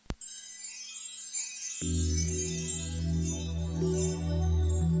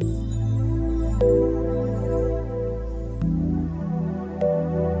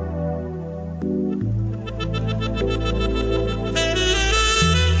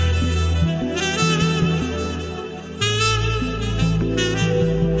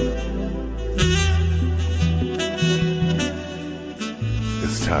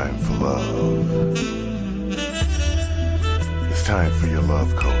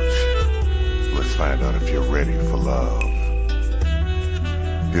find out if you're ready for love.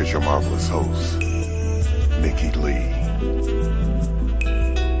 Here's your marvelous host, Nikki Lee.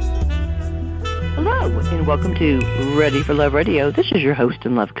 Hello, and welcome to Ready for Love Radio. This is your host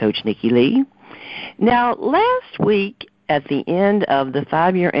and love coach, Nikki Lee. Now, last week at the end of the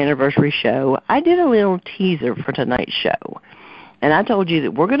 5-year anniversary show, I did a little teaser for tonight's show. And I told you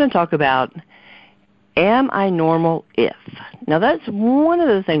that we're going to talk about Am I Normal If? Now, that's one of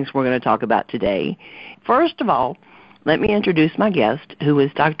the things we're going to talk about today. First of all, let me introduce my guest, who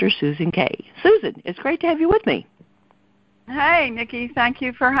is Dr. Susan Kay. Susan, it's great to have you with me. Hey, Nikki, thank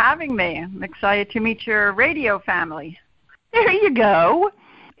you for having me. I'm excited to meet your radio family. There you go.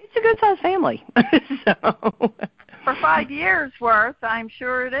 It's a good-sized family. For 5 years' worth, I'm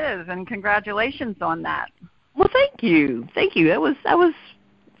sure it is, and congratulations on that. Well, thank you. Thank you. That was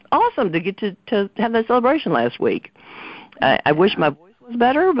awesome to get to have that celebration last week. I wish my voice was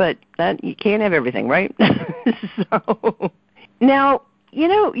better, but that you can't have everything, right? So now, you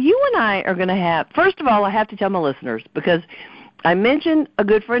and I are going to have, first of all, I have to tell my listeners, because I mentioned a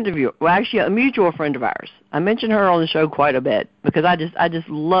good friend of yours, well, actually a mutual friend of ours. I mentioned her on the show quite a bit because I just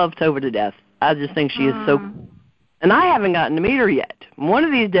love Tova to death. I just think she is so cool. And I haven't gotten to meet her yet. One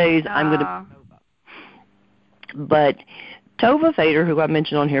of these days I'm going to meet Tova. But Tova Fader, who I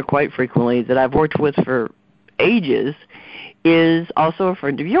mention on here quite frequently, that I've worked with for ages, is also a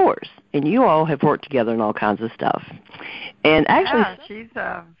friend of yours. And you all have worked together on all kinds of stuff. And actually, she's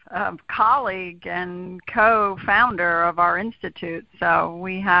a colleague and co-founder of our institute, so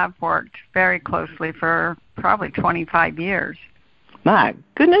we have worked very closely for probably 25 years. My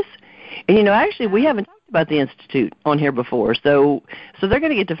goodness. And, actually, we haven't talked about the institute on here before, so they're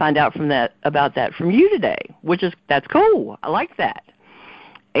going to get to find out about that from you today, that's cool. I like that.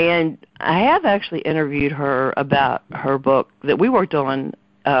 And I have actually interviewed her about her book that we worked on,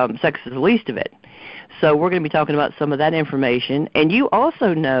 Sex is the Least of It. So we're going to be talking about some of that information. And you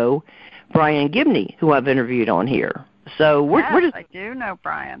also know Brian Gibney, who I've interviewed on here. So we're just, I do know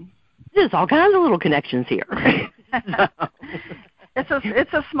Brian. There's all kinds of little connections here.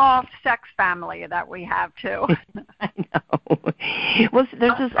 It's a small sex family that we have too. I know. Well,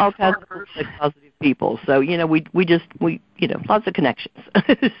 there's just all kinds of sex positive people. So we lots of connections.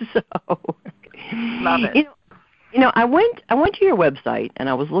 So love it. I went to your website and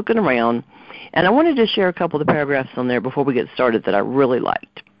I was looking around, and I wanted to share a couple of the paragraphs on there before we get started that I really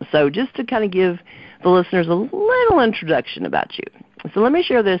liked. So just to kind of give the listeners a little introduction about you. So let me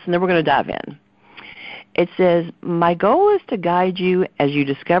share this, and then we're going to dive in. It says, my goal is to guide you as you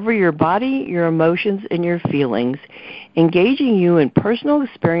discover your body, your emotions, and your feelings, engaging you in personal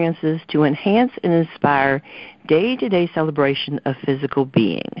experiences to enhance and inspire day-to-day celebration of physical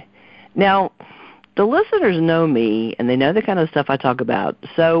being. Now, the listeners know me, and they know the kind of stuff I talk about,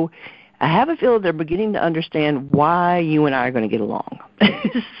 so I have a feeling they're beginning to understand why you and I are going to get along.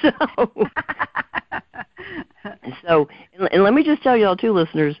 So, and let me just tell y'all too,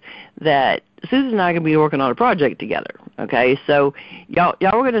 listeners, that Susan and I are going to be working on a project together. Okay, so y'all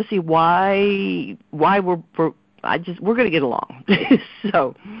are going to see why we're going to get along.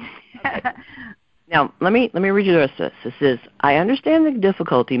 So, okay. Now let me read you the rest of this. It says, I understand the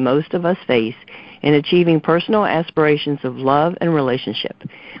difficulty most of us face in achieving personal aspirations of love and relationship,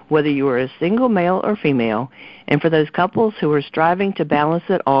 whether you are a single male or female, and for those couples who are striving to balance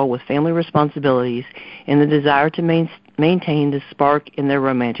it all with family responsibilities and the desire to maintain the spark in their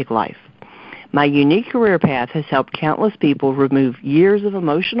romantic life. My unique career path has helped countless people remove years of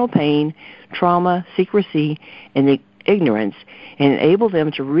emotional pain, trauma, secrecy, and ignorance, and enable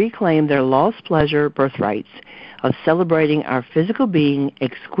them to reclaim their lost pleasure birthrights of celebrating our physical being,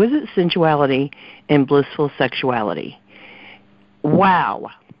 exquisite sensuality, and blissful sexuality. Wow.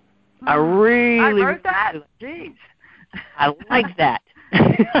 I wrote that. Jeez. I like that.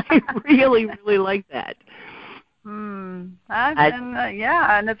 I really, really like that. And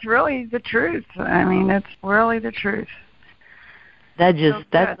it's really the truth. I mean, it's really the truth. Thank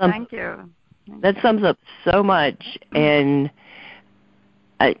you. That sums up so much, and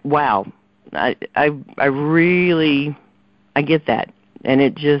I really get that, and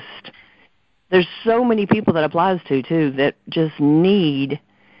it just, there's so many people that applies to too that just need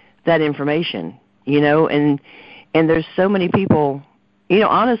that information, and there's so many people,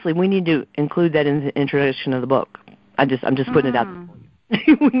 honestly, we need to include that in the introduction of the book. I'm just putting it out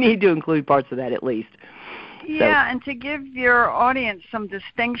there. We need to include parts of that at least. Yeah, and to give your audience some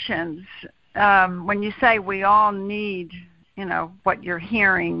distinctions, when you say we all need, what you're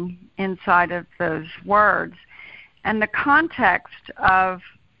hearing inside of those words, and the context of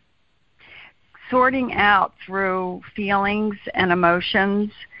sorting out through feelings and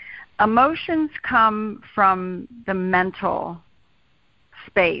emotions emotions come from the mental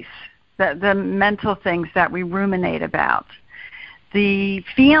space, the mental things that we ruminate about. The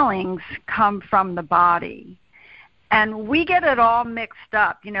feelings come from the body. And we get it all mixed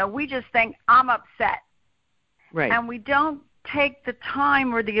up. We just think, I'm upset. Right. And we don't take the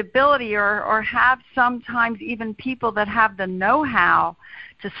time or the ability or have sometimes even people that have the know-how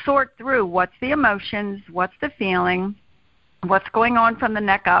to sort through what's the emotions, what's the feeling, what's going on from the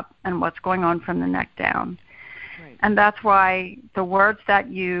neck up, and what's going on from the neck down. Right. And that's why the words that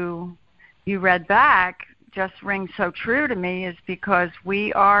you read back just ring so true to me, is because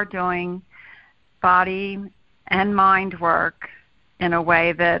we are doing body and mind work in a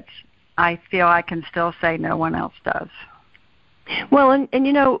way that I feel I can still say no one else does. Well, and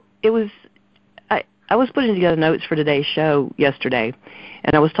it was, I was putting together notes for today's show yesterday,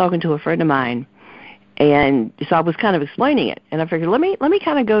 and I was talking to a friend of mine, and so I was kind of explaining it, and I figured let me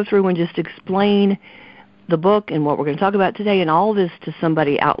kind of go through and just explain the book and what we're going to talk about today and all this to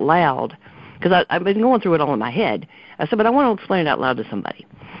somebody out loud, because I've been going through it all in my head. I said, but I want to explain it out loud to somebody,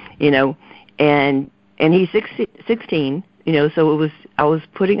 and he's 16, so I was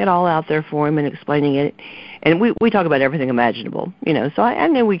putting it all out there for him and explaining it, and we talk about everything imaginable, so I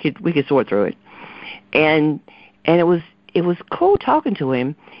knew we could sort through it, and it was cool talking to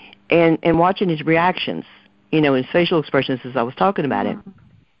him and watching his reactions, his facial expressions as I was talking about it,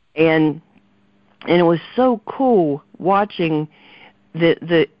 and it was so cool watching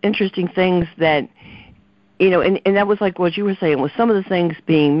the interesting things that. And that was like what you were saying, with some of the things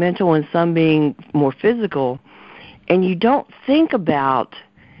being mental and some being more physical. And you don't think about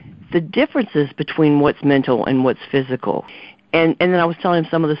the differences between what's mental and what's physical. And then I was telling him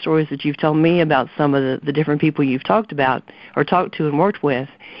some of the stories that you've told me about some of the different people you've talked about or talked to and worked with,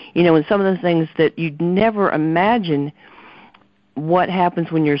 and some of the things that you'd never imagine what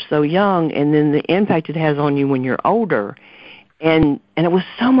happens when you're so young and then the impact it has on you when you're older. And it was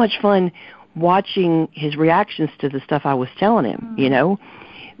so much fun watching his reactions to the stuff I was telling him,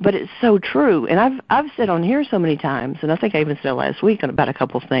 But it's so true. And I've said on here so many times, and I think I even said last week about a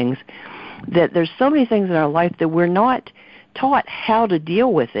couple of things, that there's so many things in our life that we're not taught how to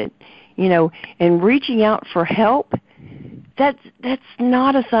deal with it, and reaching out for help, that's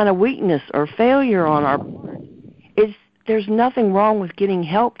not a sign of weakness or failure on our part. There's nothing wrong with getting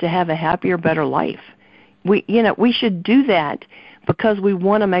help to have a happier, better life. We should do that because we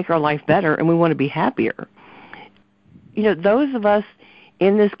want to make our life better and we want to be happier. Those of us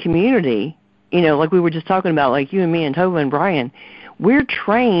in this community, like we were just talking about, like you and me and Tova and Brian, we're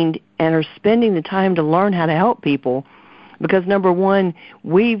trained and are spending the time to learn how to help people because, number one,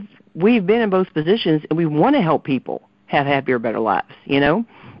 we've been in both positions and we want to help people have happier, better lives,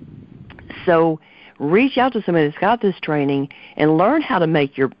 So reach out to somebody that's got this training and learn how to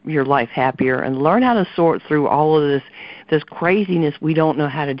make your life happier and learn how to sort through all of this craziness we don't know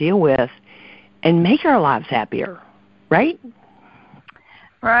how to deal with and make our lives happier, right?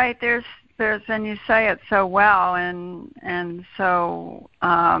 Right. There's and you say it so well and so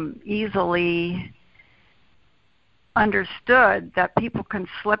easily understood that people can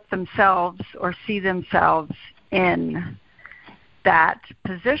slip themselves or see themselves in that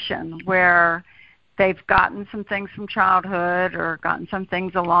position where they've gotten some things from childhood or gotten some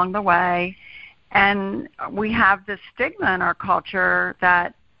things along the way. And we have this stigma in our culture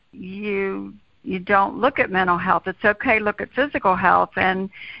that you don't look at mental health. It's okay to look at physical health,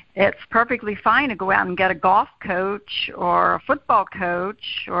 and it's perfectly fine to go out and get a golf coach or a football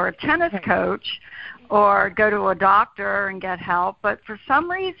coach or a tennis coach or go to a doctor and get help. But for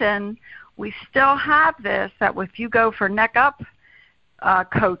some reason, we still have this, that if you go for neck up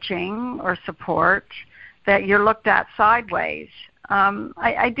coaching or support, that you're looked at sideways.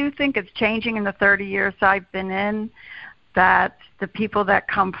 I do think it's changing in the 30 years I've been in, that the people that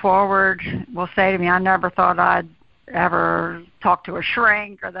come forward will say to me, I never thought I'd ever talk to a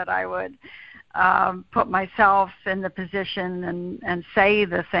shrink, or that I would put myself in the position and say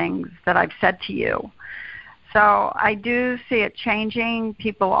the things that I've said to you. So I do see it changing.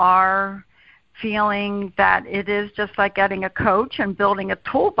 People are feeling that it is just like getting a coach and building a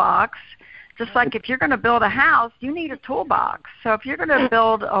toolbox. Just like if you're going to build a house, you need a toolbox. So if you're going to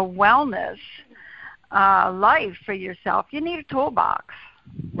build a wellness life for yourself, you need a toolbox.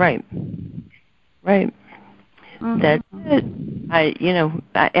 Right. Mm-hmm. That's it.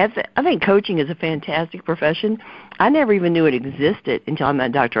 I think coaching is a fantastic profession. I never even knew it existed until I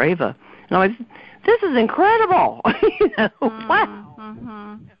met Dr. Ava. And I was, this is incredible. Wow.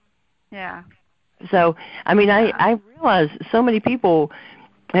 Mm-hmm. Yeah. So, I realize so many people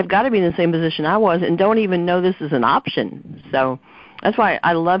have got to be in the same position I was and don't even know this is an option. So That's why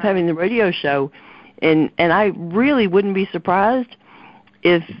I love having the radio show, and I really wouldn't be surprised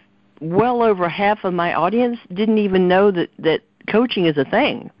if well over half of my audience didn't even know that coaching is a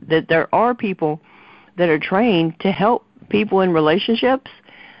thing, that there are people that are trained to help people in relationships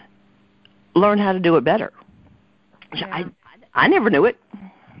learn how to do it better. Yeah. I never knew it.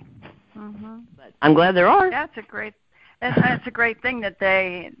 Mm-hmm. But I'm glad there are. That's a great. It's a great thing that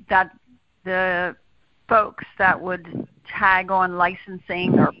the folks that would tag on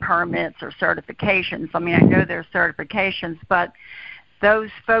licensing or permits or certifications. I mean, I know there's certifications, but those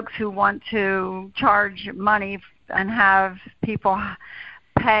folks who want to charge money and have people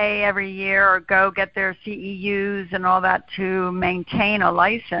pay every year or go get their CEUs and all that to maintain a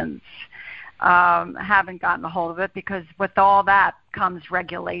license haven't gotten a hold of it, because with all that comes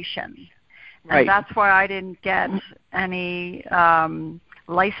regulation. Right. And that's why I didn't get any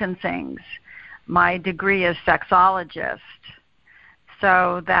licensings. My degree is sexologist,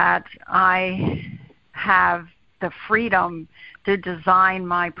 so that I have the freedom to design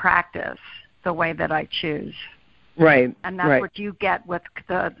my practice the way that I choose. Right. And that's what you get with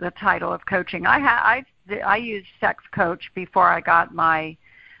the title of coaching. I used sex coach before I got my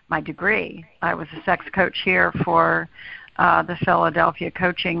degree. I was a sex coach here for the Philadelphia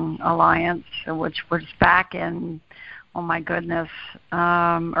Coaching Alliance, which was back in, oh my goodness,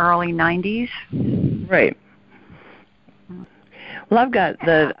 early 90s. Right. Well, I've got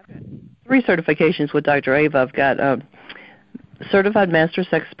the 3 certifications with Dr. Ava. I've got a certified master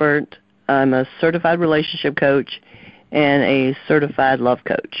sex expert, I'm a certified relationship coach, and a certified love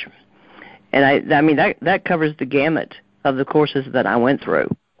coach. And I mean that covers the gamut of the courses that I went through,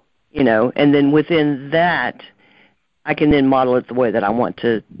 you know. And then within that, I can then model it the way that I want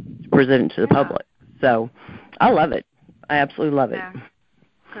to present it to the public. So I love it. I absolutely love it. Yeah.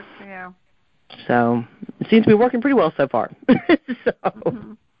 Good for you. So it seems to be working pretty well so far.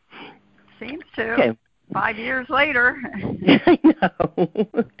 Mm-hmm. Seems to. Okay. 5 years later. I know.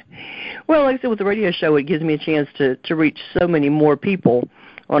 Well, like I said, with the radio show, it gives me a chance to reach so many more people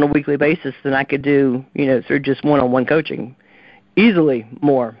on a weekly basis than I could do, you know, through just one-on-one coaching. Easily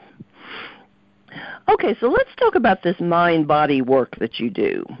more. Okay, so let's talk about this mind-body work that you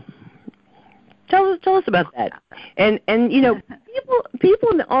do. Tell us about that. And you know, people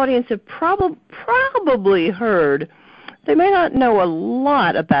in the audience have probably heard. They may not know a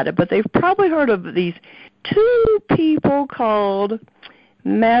lot about it, but they've probably heard of these 2 people called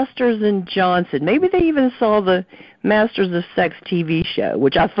Masters and Johnson. Maybe they even saw the Masters of Sex TV show,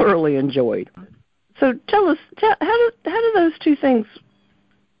 which I thoroughly enjoyed. So tell us, how do those 2 things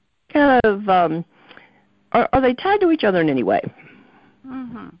kind of are they tied to each other in any way?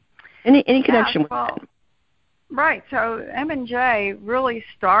 Mm-hmm. Any connection with that? Right. So M&J really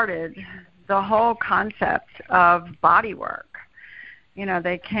started the whole concept of body work. You know,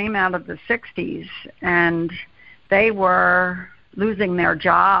 they came out of the 60s, and they were losing their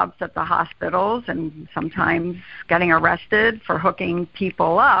jobs at the hospitals and sometimes getting arrested for hooking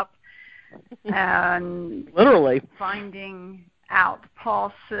people up and literally finding out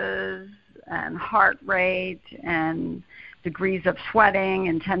pulses and heart rate and degrees of sweating,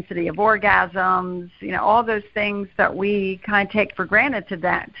 intensity of orgasms, you know, all those things that we kind of take for granted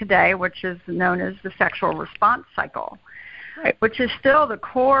today, which is known as the sexual response cycle, right, which is still the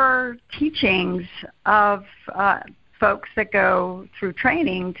core teachings of folks that go through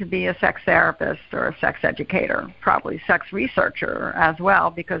training to be a sex therapist or a sex educator, probably sex researcher as well,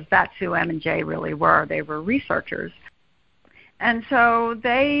 because that's who M&J really were. They were researchers. And so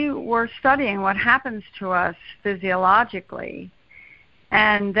they were studying what happens to us physiologically.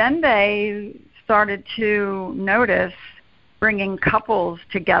 And then they started to notice bringing couples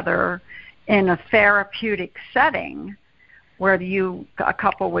together in a therapeutic setting where a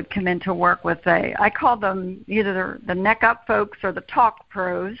couple would come in to work with I call them either the neck up folks or the talk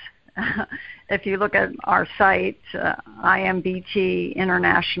pros. If you look at our site,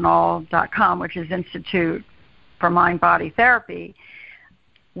 imbtinternational.com, which is Institute for Mind-Body Therapy,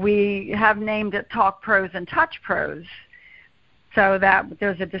 we have named it Talk Pros and Touch Pros, so that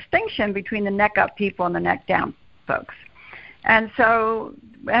there's a distinction between the neck up people and the neck down folks. And so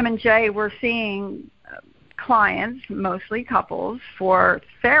M&J, we're seeing clients, mostly couples, for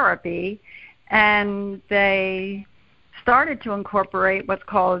therapy, and they started to incorporate what's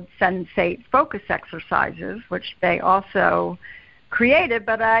called sensate focus exercises, which they also created,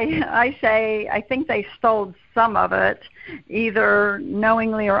 but I think they stole some of it, either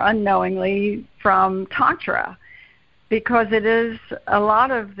knowingly or unknowingly, from Tantra, because it is a lot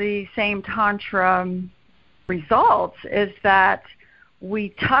of the same Tantra results is that we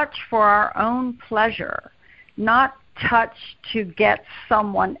touch for our own pleasure, not touch to get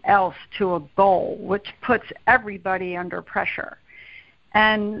someone else to a goal, which puts everybody under pressure.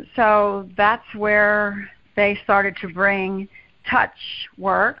 And so that's where they started to bring touch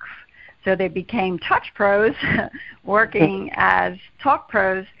work. So they became touch pros, working as talk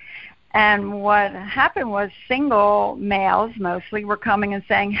pros. And what happened was single males mostly were coming and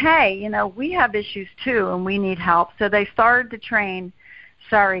saying, hey, you know, we have issues too and we need help. So they started to train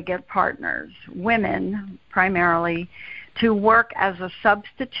surrogate partners, women primarily, to work as a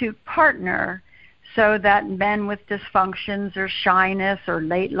substitute partner so that men with dysfunctions or shyness or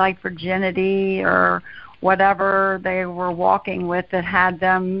late life virginity or whatever they were walking with that had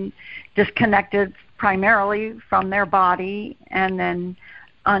them disconnected primarily from their body and then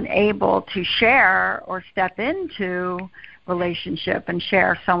unable to share or step into relationship and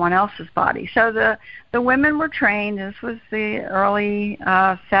share someone else's body. So the women were trained. This was the early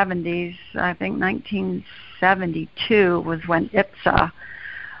 70s. I think 1972 was when IPSA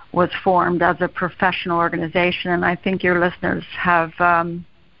was formed as a professional organization, and I think your listeners have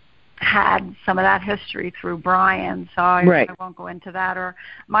had some of that history through Brian, so I won't go into that. Or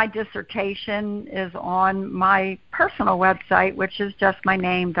my dissertation is on my personal website, which is just my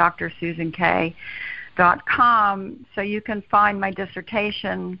name, drsusank.com. So you can find my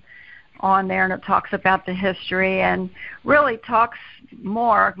dissertation on there, and it talks about the history and really talks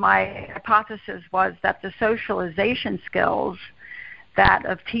more. My hypothesis was that the socialization skills that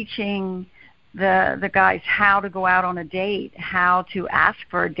of teaching the guys how to go out on a date, how to ask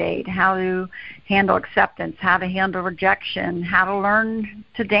for a date, how to handle acceptance, how to handle rejection, how to learn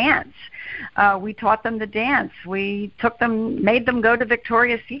to dance. We taught them to dance. We made them go to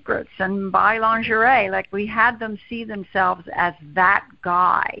Victoria's Secrets and buy lingerie. Like, we had them see themselves as that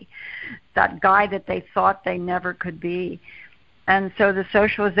guy that they thought they never could be. And so the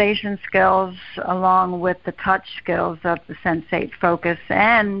socialization skills, along with the touch skills of the sensate focus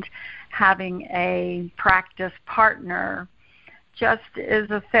and having a practice partner, just is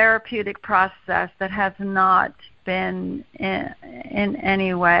a therapeutic process that has not been in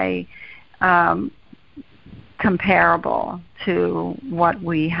any way comparable to what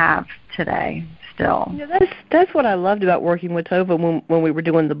we have today still. Yeah, that's what I loved about working with Tova when we were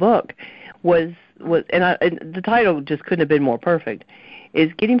doing the book was and the title just couldn't have been more perfect,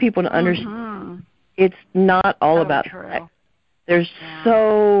 is getting people to understand it's not all about sex. There's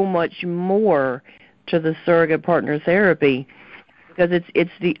so much more to the surrogate partner therapy, because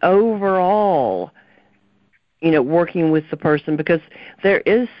it's the overall, working with the person, because there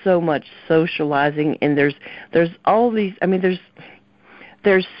is so much socializing, and there's all these,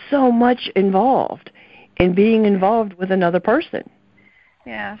 there's so much involved in being involved with another person.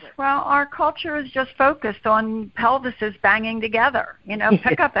 Yes. Well, our culture is just focused on pelvises banging together.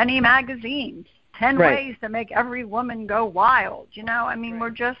 Pick up any magazine. 10 ways to make every woman go wild.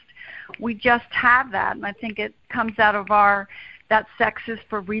 We just have that, and I think it comes out of that sex is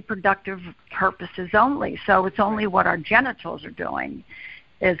for reproductive purposes only. So it's only what our genitals are doing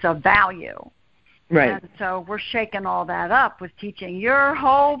is of value. Right. And so we're shaking all that up with teaching your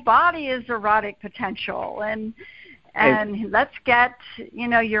whole body is erotic potential, and let's get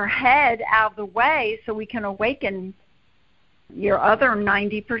your head out of the way so we can awaken your other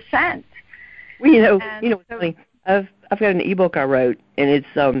 90%. Well, funny. I've got an ebook I wrote, and it's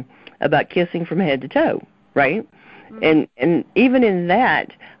about kissing from head to toe, right? Mm-hmm. And even in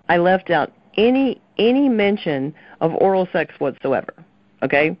that, I left out any mention of oral sex whatsoever.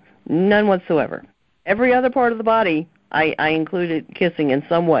 Okay, none whatsoever. Every other part of the body, I included kissing in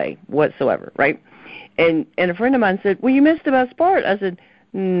some way whatsoever, right? And a friend of mine said, "Well, you missed the best part." I said,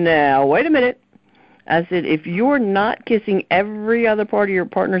 "No, wait a minute." I said, if you're not kissing every other part of your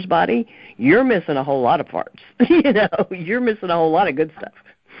partner's body, you're missing a whole lot of parts. You're missing a whole lot of good stuff.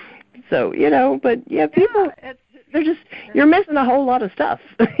 So, but people, you're missing a whole lot of stuff.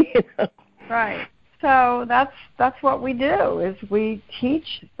 Right. So that's what we do, is we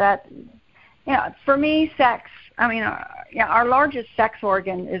teach that, for me, sex, our largest sex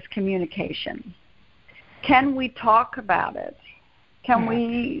organ is communication. Can we talk about it? Can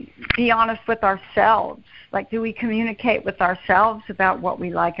we be honest with ourselves? Like, do we communicate with ourselves about what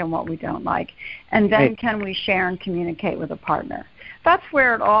we like and what we don't like? And then can we share and communicate with a partner? That's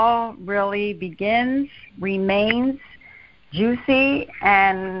where it all really begins, remains juicy,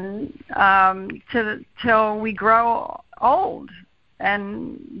 and till we grow old.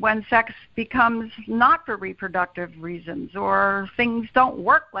 And when sex becomes not for reproductive reasons or things don't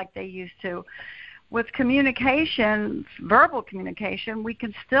work like they used to, with communication, verbal communication, we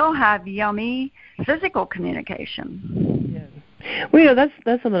can still have yummy physical communication. Well, that's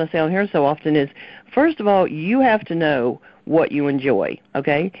something I say on here so often is, first of all, you have to know what you enjoy,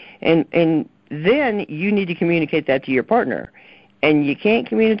 okay? And then you need to communicate that to your partner. And you can't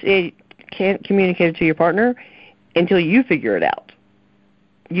communicate it to your partner until you figure it out.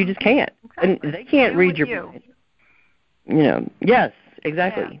 You just can't. Exactly. And they can't read your mind. Yes,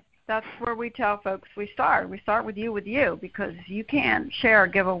 exactly. Yeah. That's where we tell folks we start. We start with you, because you can't share or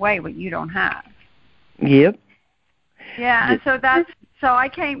give away what you don't have. Yep. Yeah, and so I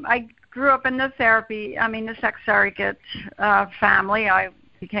grew up in the sex surrogate family. I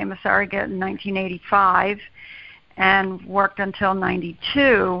became a surrogate in 1985 and worked until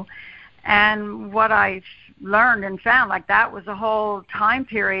 92. And what I learned and found, like, that was a whole time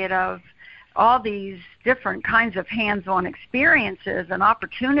period of all these different kinds of hands-on experiences and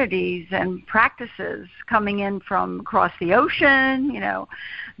opportunities and practices coming in from across the ocean,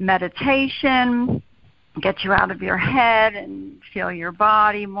 meditation, get you out of your head and feel your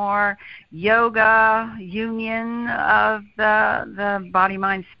body more, yoga, union of the body,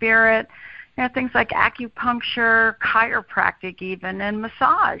 mind, spirit, things like acupuncture, chiropractic even, and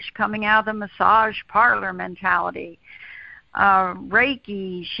massage, coming out of the massage parlor mentality.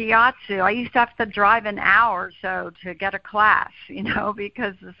 Reiki, shiatsu. I used to have to drive an hour or so to get a class,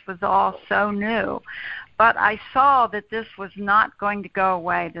 because this was all so new. But I saw that this was not going to go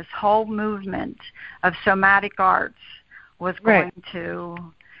away. This whole movement of somatic arts was going to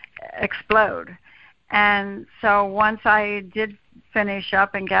explode. And so once I did finish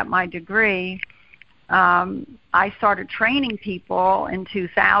up and get my degree, I started training people in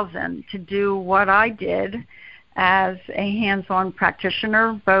 2000 to do what I did as a hands-on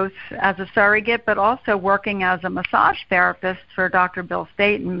practitioner, both as a surrogate but also working as a massage therapist for Dr. Bill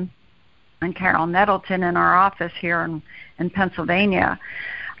Staten and Carol Nettleton in our office here in Pennsylvania.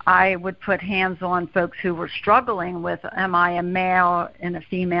 I would put hands on folks who were struggling with, am I a male in a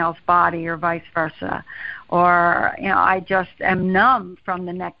female's body or vice versa? Or, I just am numb from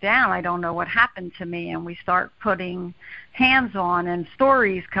the neck down. I don't know what happened to me. And we start putting hands on and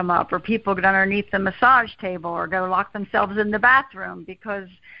stories come up, or people get underneath the massage table or go lock themselves in the bathroom because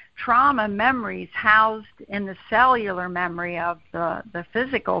trauma memories housed in the cellular memory of the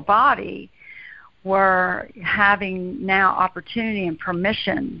physical body were having now opportunity and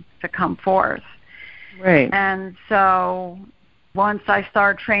permission to come forth. Right. And so once I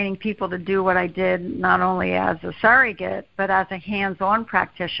started training people to do what I did, not only as a surrogate, but as a hands-on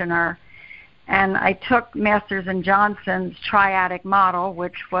practitioner, and I took Masters and Johnson's triadic model,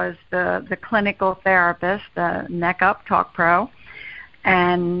 which was the clinical therapist, the Neck Up Talk Pro,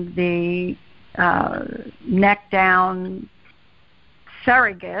 and the neck down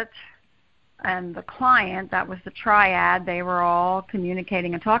surrogate, and the client, that was the triad. They were all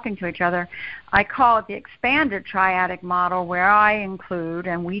communicating and talking to each other. I call it the expanded triadic model, where I include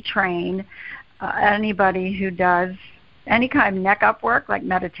and we train anybody who does any kind of neck up work like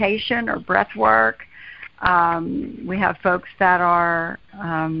meditation or breath work. We have folks that are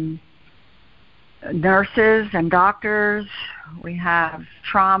nurses and doctors. We have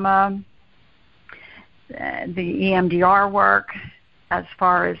trauma, the EMDR work, as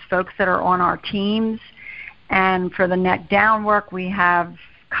far as folks that are on our teams. And for the neck down work, we have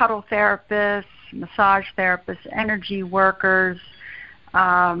cuddle therapists, massage therapists, energy workers,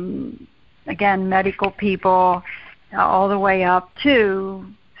 again, medical people, all the way up to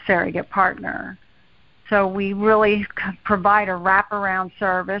surrogate partner. So we really provide a wraparound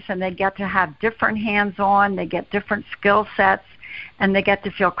service, and they get to have different hands-on, they get different skill sets, and they get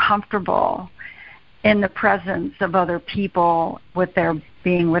to feel comfortable in the presence of other people with their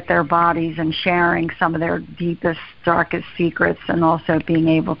being with their bodies and sharing some of their deepest, darkest secrets, and also being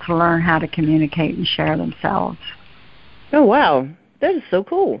able to learn how to communicate and share themselves. Oh, wow. That is so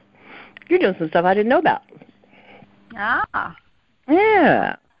cool. You're doing some stuff I didn't know about. Ah.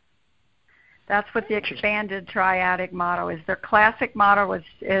 Yeah. That's what the expanded triadic model is. Their classic model is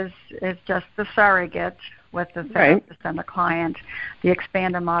just the surrogate with the therapist and the client. The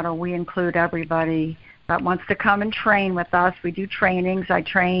expanded model, we include everybody that wants to come and train with us. We do trainings. I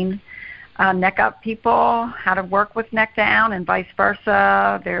train neck up people how to work with neck down and vice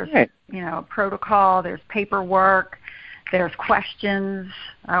versa. There's protocol. There's paperwork. There's questions.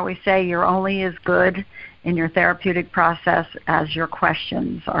 I always say you're only as good in your therapeutic process as your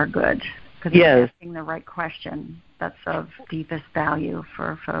questions are good, because you're asking the right question that's of deepest value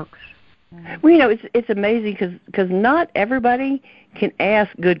for folks. Well, it's amazing because not everybody can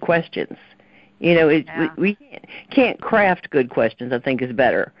ask good questions. We can't craft good questions, I think, is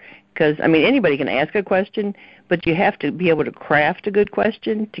better. Because, anybody can ask a question, but you have to be able to craft a good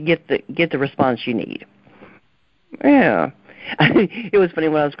question to get the response you need. Yeah. It was funny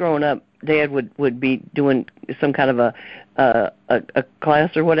when I was growing up. Dad would be doing some kind of a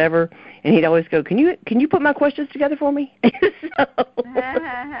class or whatever, and he'd always go, "Can you put my questions together for me?"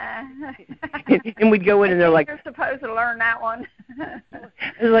 and we'd go in, and they're like, "You're supposed to learn that one." I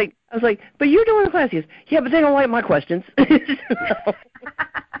was like, "But you're doing the class." He goes, "Yeah, but they don't like my questions."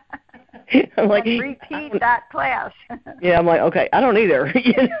 I'm like, repeat that class. Yeah, I'm like, okay, I don't either.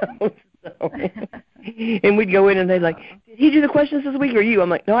 So, and we'd go in, and they'd like, "Did he do the questions this week or you?" I'm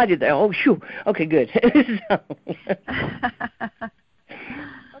like, "No, I did that." "Oh, shoo. Okay, good."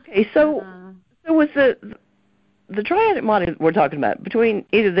 Okay, so with the triadic model we're talking about, between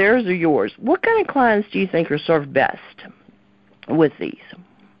either theirs or yours, what kind of clients do you think are served best with these?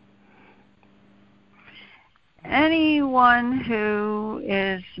 Anyone who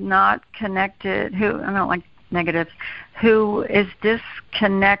is not connected, I don't like negatives, who is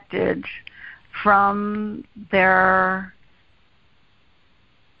disconnected from their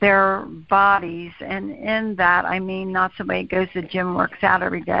bodies, and in that I mean not somebody goes to the gym, works out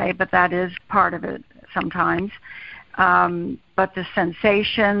every day, but that is part of it sometimes. But the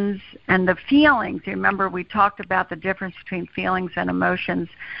sensations and the feelings, remember we talked about the difference between feelings and emotions,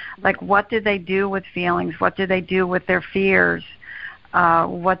 like what do they do with feelings, what do they do with their fears,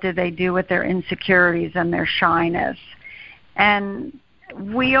 what do they do with their insecurities and their shyness. And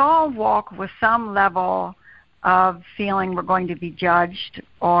we all walk with some level of feeling we're going to be judged,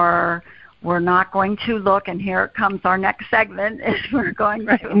 or we're not going to look, and here it comes our next segment, is we're going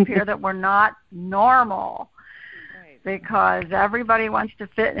to appear that we're not normal. Because everybody wants to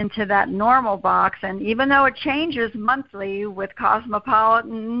fit into that normal box, and even though it changes monthly with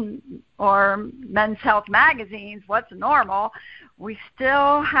Cosmopolitan or Men's Health magazines, what's normal, we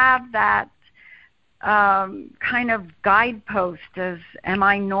still have that kind of guidepost as, am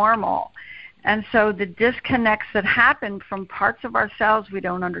I normal? And so the disconnects that happen from parts of ourselves we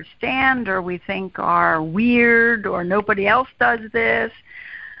don't understand, or we think are weird, or nobody else does this,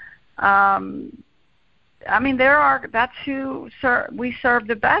 I mean, that's who we serve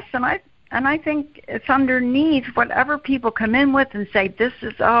the best, and I think it's underneath whatever people come in with and say, this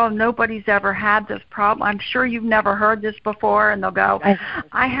is, nobody's ever had this problem. I'm sure you've never heard this before, and they'll go,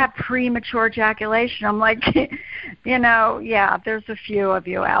 I have premature ejaculation. I'm like, yeah, there's a few of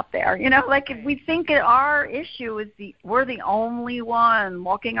you out there. Like if we think our issue is we're the only one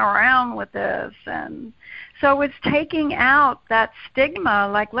walking around with this, and so it's taking out that stigma,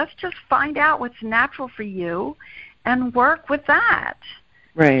 like let's just find out what's natural for you and work with that.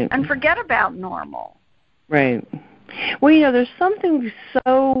 Right. And forget about normal. Right. Well, there's something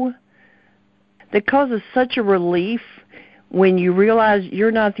that causes such a relief when you realize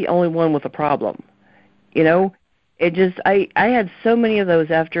you're not the only one with a problem. It just, I had so many of those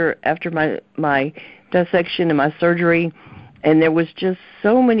after my dissection and my surgery, and there was just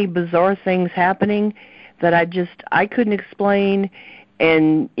so many bizarre things happening that I couldn't explain.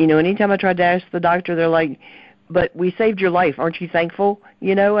 And, anytime I tried to ask the doctor, they're like, but we saved your life. Aren't you thankful?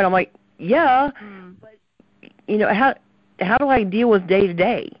 And I'm like, yeah, but, how do I deal with day to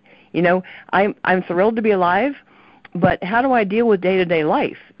day? I'm thrilled to be alive, but how do I deal with day-to-day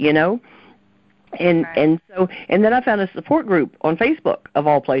life, And then I found a support group on Facebook of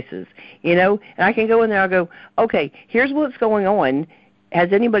all places, and I can go in there. I'll go, okay, here's what's going on.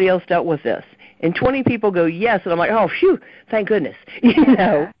 Has anybody else dealt with this? And 20 people go, yes, and I'm like, oh, phew, thank goodness,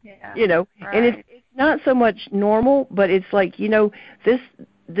 Right. And it's not so much normal, but it's like, this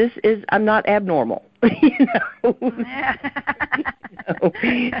is, I'm not abnormal, Yeah.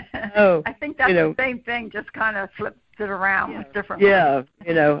 I think that's the same thing, just kind of flips it around with different words.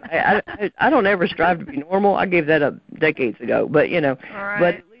 I don't ever strive to be normal. I gave that up decades ago, but, Right.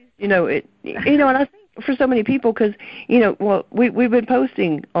 but, and I think for so many people, because, we've been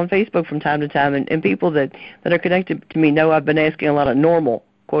posting on Facebook from time to time, and people that are connected to me know I've been asking a lot of normal,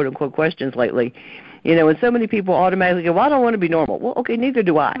 quote-unquote, questions lately, and so many people automatically go, well, I don't want to be normal. Well, okay, neither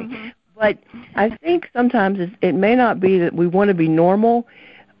do I. Mm-hmm. But I think sometimes it may not be that we want to be normal,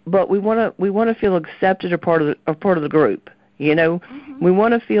 but we want to feel accepted or part of the group, Mm-hmm. We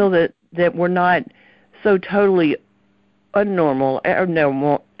want to feel that we're not so totally abnormal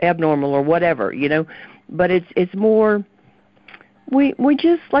or whatever, but it's more, we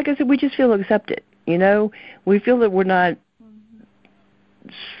just, like I said, we just feel accepted, we feel that we're not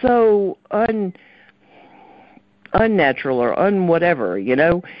so unnatural or whatever, we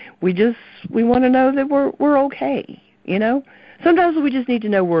want to know that we're okay, sometimes we just need to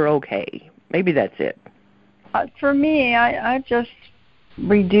know we're okay. Maybe that's it. For me, I just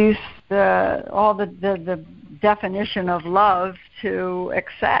reduce the definition of love to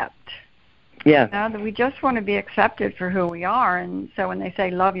accept. Yeah. You know, we just want to be accepted for who we are. And so when they say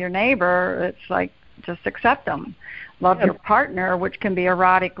love your neighbor, it's like just accept them. Love your partner, which can be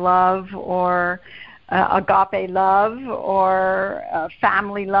erotic love or agape love or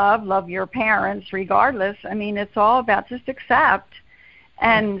family love. Love your parents regardless. I mean, it's all about just accept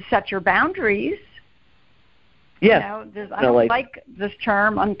and set your boundaries. Yeah. You know, I don't like this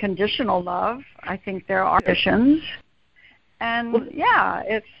term unconditional love. I think there are conditions. And,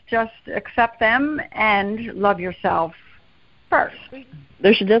 it's just accept them and love yourself first.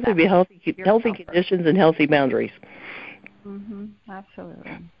 There should definitely be healthy conditions and healthy boundaries.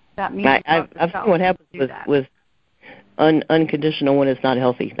 Absolutely. That means I've seen what happens with unconditional when it's not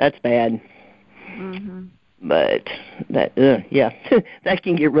healthy. That's bad. But that, that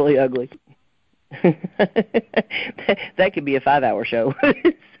can get really ugly. That could be a 5-hour show.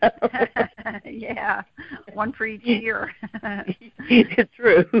 Yeah, one for each year. It's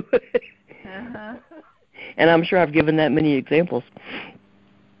true. And I'm sure I've given that many examples.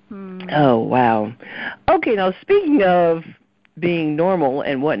 Oh, wow. Okay, now speaking of being normal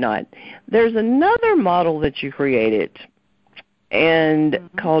and whatnot, there's another model that you created and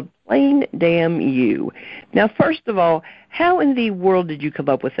called Plain Damn You. Now, first of all, how in the world did you come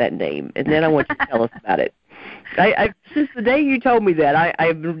up with that name? And then I want you to tell us about it. I since the day you told me that,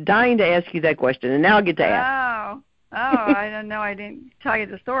 I'm dying to ask you that question, and now I get to ask. I don't know. I didn't tell you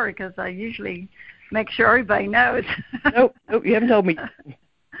the story because I usually make sure everybody knows. Nope, you haven't told me.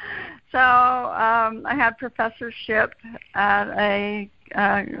 So I had professorship at a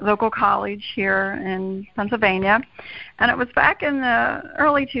local college here in Pennsylvania, and it was back in the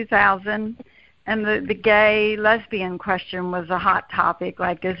early 2000s, and the gay lesbian question was a hot topic.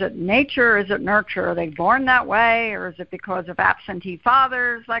 Like, is it nature or is it nurture? Are they born that way, or is it because of absentee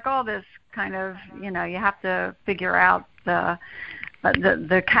fathers? Like all this kind of, you have to figure out the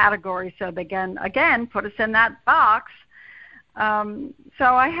category so they can again put us in that box.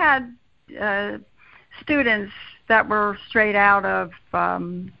 So I had students that were straight out of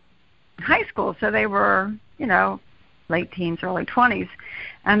high school, so they were, late teens, early 20s,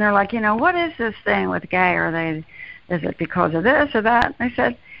 and they're like, what is this thing with gay? Is it because of this or that? And I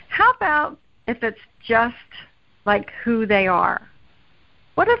said, how about if it's just like who they are?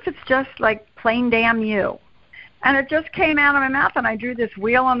 What if it's just like plain damn you? And it just came out of my mouth, and I drew this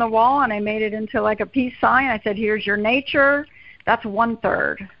wheel on the wall, and I made it into like a peace sign. I said, here's your nature. That's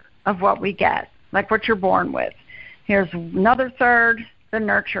 1/3 of what we get, like what you're born with. Here's another third, the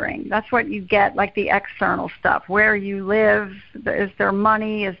nurturing. That's what you get, like the external stuff, where you live, is there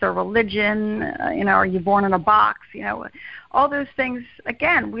money, is there religion, are you born in a box, all those things.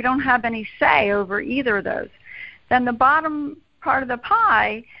 Again, we don't have any say over either of those. Then the bottom part of the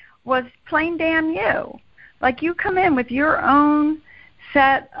pie was plain damn you. Like you come in with your own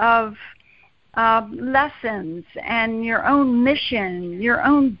set of lessons and your own mission, your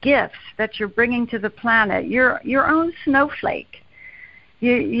own gifts that you're bringing to the planet, your own snowflake,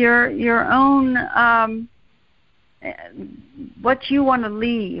 your own what you want to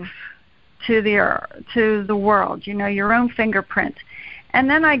leave to the world, your own fingerprint. And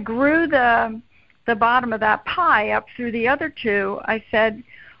then I grew the bottom of that pie up through the other two. I said,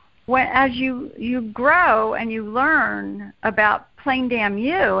 as you grow and you learn about plain damn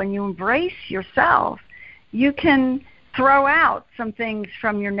you and you embrace yourself, you can throw out some things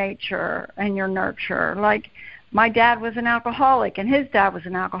from your nature and your nurture. Like my dad was an alcoholic and his dad was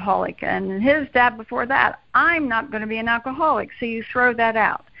an alcoholic and his dad before that. I'm not going to be an alcoholic, so you throw that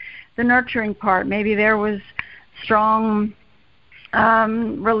out. The nurturing part, maybe there was strong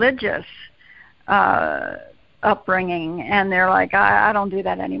religious upbringing, and they're like, I don't do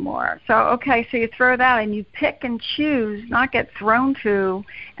that anymore. So, okay, so you throw that and you pick and choose, not get thrown to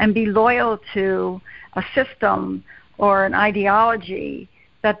and be loyal to a system or an ideology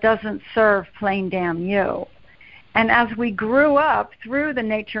that doesn't serve plain damn you. And as we grew up through the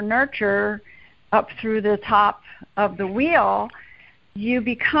nature-nurture, up through the top of the wheel, you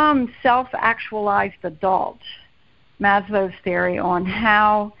become self-actualized adult. Maslow's theory on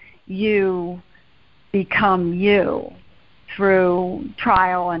how you become you through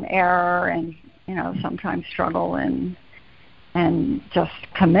trial and error and, sometimes struggle and just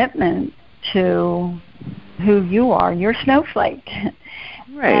commitment to who you are, your snowflake.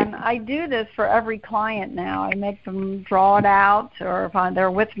 Right. And I do this for every client now. I make them draw it out, or if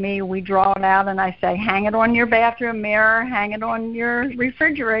they're with me, we draw it out, and I say, hang it on your bathroom mirror, hang it on your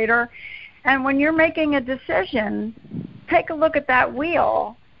refrigerator. And when you're making a decision, take a look at that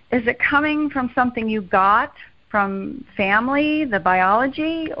wheel. Is it coming from something you got from family, the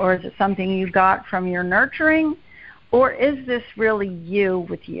biology, or is it something you got from your nurturing? Or is this really you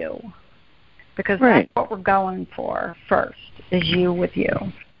with you? because right. that's what we're going for first, is you with you.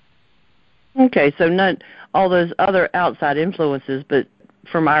 Okay, so not all those other outside influences, but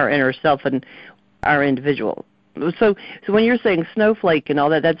from our inner self and our individual. So when you're saying snowflake and all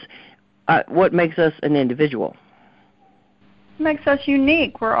that, that's what makes us an individual. It makes us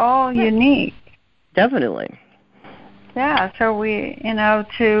unique. We're all unique. Definitely. Yeah, so we,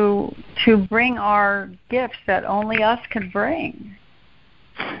 to bring our gifts that only us can bring.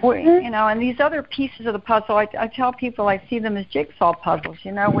 And these other pieces of the puzzle, I tell people I see them as jigsaw puzzles.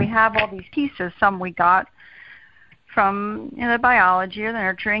 We have all these pieces. Some we got from the biology or the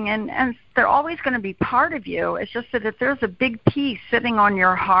nurturing, and they're always going to be part of you. It's just that if there's a big piece sitting on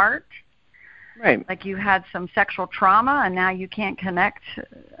your heart, right, like you had some sexual trauma and now you can't connect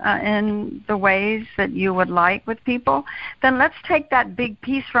in the ways that you would like with people, then let's take that big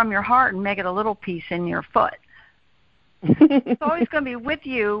piece from your heart and make it a little piece in your foot. It's always going to be with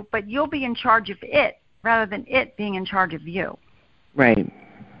you, but you'll be in charge of it rather than it being in charge of you. Right.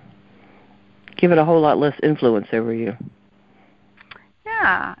 Give it a whole lot less influence over you.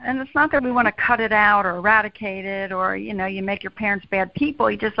 Yeah, and it's not that we want to cut it out or eradicate it or, you make your parents bad people.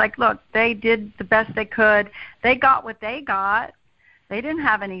 You just look, they did the best they could. They got what they got. They didn't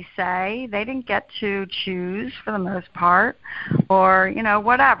have any say. They didn't get to choose for the most part or,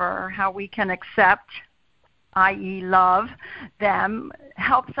 whatever. How we can accept, i.e. love them,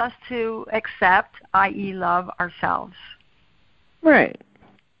 helps us to accept, i.e. love ourselves. Right.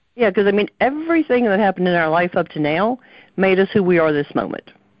 Yeah, because, everything that happened in our life up to now made us who we are this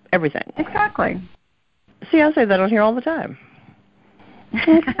moment. Everything. Exactly. See, I say that on here all the time.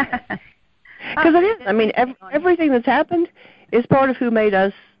 Because it is. Everything that's happened is part of who made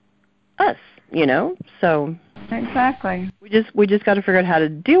us, so. Exactly. We just got to figure out how to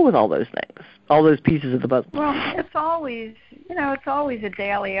deal with all those things, all those pieces of the puzzle. Well, it's always a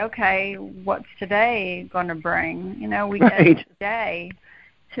daily, okay, what's today going to bring? We get today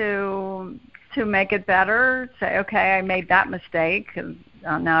to make it better, say, okay, I made that mistake,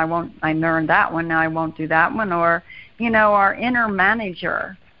 now I learned that one, now I won't do that one, or, our inner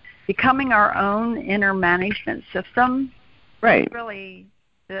manager, becoming our own inner management system, right? Is really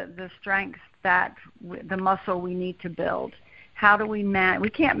the strength that the muscle we need to build. How do we we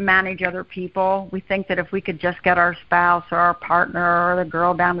can't manage other people. We think that if we could just get our spouse or our partner or the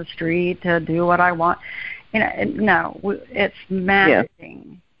girl down the street to do what I want, no, it's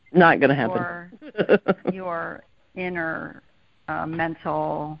managing. Yeah. Not going to happen. Your inner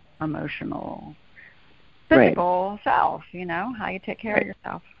mental, emotional, physical self, how you take care of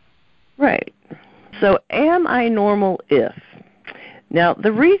yourself. Right. So am I normal if? Now,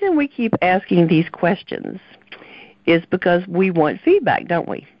 the reason we keep asking these questions is because we want feedback, don't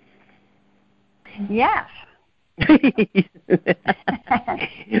we? Yes. Because in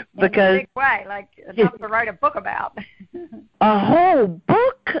a big way, enough to write a book about. A whole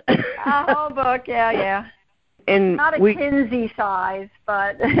book? A whole book, yeah. And not a Kinsey size,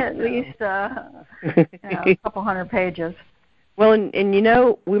 but at least a couple hundred pages. Well, and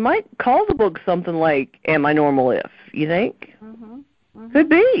we might call the book something like "Am I Normal If?" You think? Mm-hmm. Mm-hmm. Could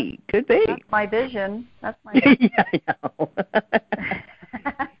be. That's my vision. Yeah, I know.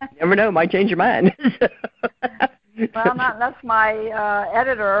 Never know. Might change your mind. Well, unless my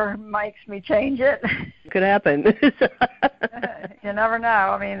editor makes me change it. Could happen. You never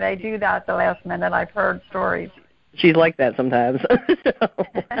know. They do that at the last minute. I've heard stories. She's like that sometimes.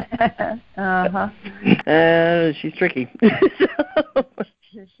 She's tricky.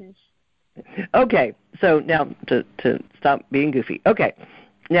 Okay, so now to stop being goofy. Okay,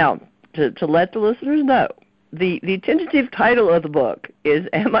 now to let the listeners know, the tentative title of the book is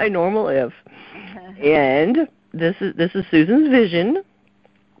 "Am I Normal If?" and this is Susan's vision.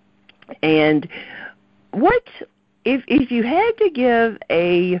 And what if you had to give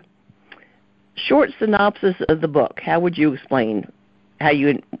a short synopsis of the book, how would you explain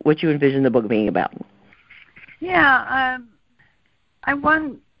what you envision the book being about? Yeah, I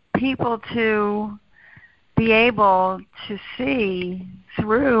want people to be able to see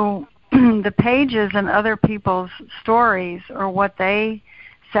through the pages and other people's stories or what they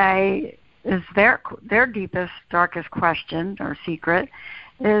say is their deepest, darkest question or secret,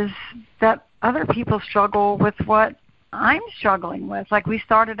 is that other people struggle with what I'm struggling with. Like we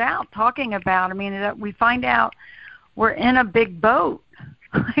started out talking about, that we find out we're in a big boat.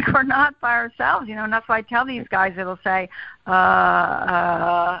 Like we're not by ourselves, and that's why I tell these guys, it'll say,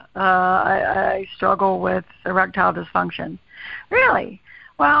 I struggle with erectile dysfunction. Really?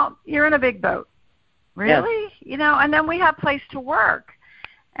 Well, you're in a big boat. Really? Yes. And then we have place to work.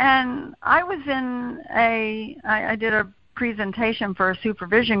 And I was I did a presentation for a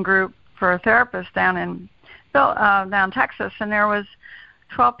supervision group for a therapist down Texas, and there was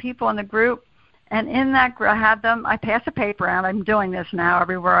 12 people in the group. And in that group, I pass a paper around. I'm doing this now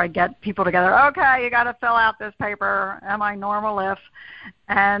everywhere I get people together. Okay, you got to fill out this paper. Am I normal if?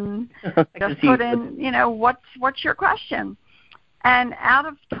 And just put in, what's your question? And out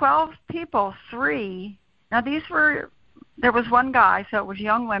of 12 people, 3, now there was one guy, so it was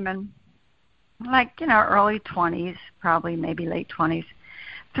young women, like, early 20s, probably maybe late 20s.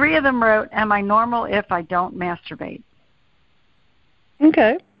 3 of them wrote, am I normal if I don't masturbate?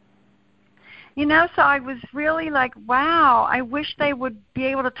 Okay. So I was really like, wow, I wish they would be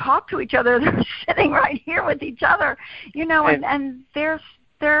able to talk to each other. They're sitting right here with each other, and they're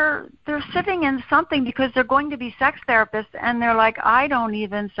sitting in something because they're going to be sex therapists, and they're like, I don't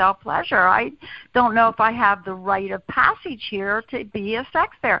even self-pleasure. I don't know if I have the rite of passage here to be a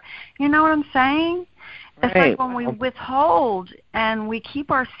sex therapist. You know what I'm saying? It's like when we withhold and we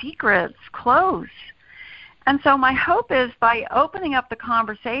keep our secrets close. And so my hope is by opening up the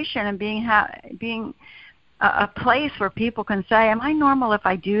conversation and being a place where people can say, am I normal if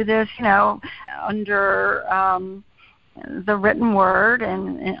I do this, under the written word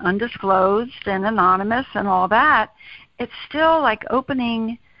and undisclosed and anonymous and all that, it's still like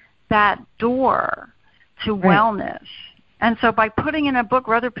opening that door to wellness. And so by putting in a book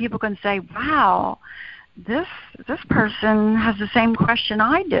where other people can say, wow, this person has the same question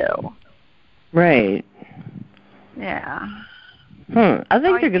I do. Right. Yeah. I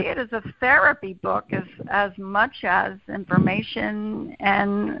think I see it as a therapy book as much as information,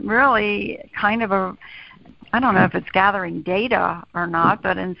 and really kind of I don't know if it's gathering data or not,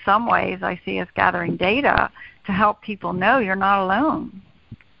 but in some ways I see us gathering data to help people know you're not alone.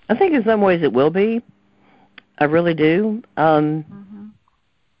 I think in some ways it will be. I really do.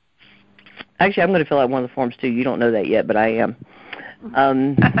 Actually, I'm going to fill out one of the forms too. You don't know that yet, but I am.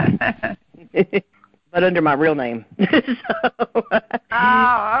 But under my real name. Oh,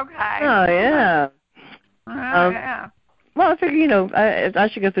 okay. Oh, yeah. Yeah. Well, I figure, I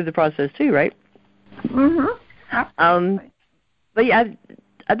should go through the process too, right? Absolutely. But yeah,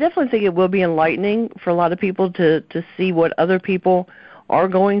 I definitely think it will be enlightening for a lot of people to see what other people are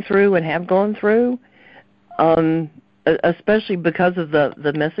going through and have gone through, especially because of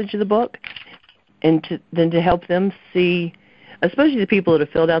the message of the book, and to help them see, especially the people that have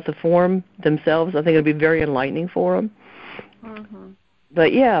filled out the form themselves. I think it'll be very enlightening for them.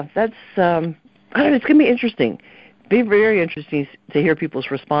 But yeah, that's I don't know, it's going to be interesting. Be very interesting to hear people's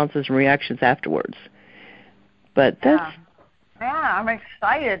responses and reactions afterwards. But that's I'm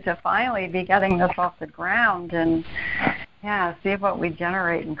excited to finally be getting this off the ground and see what we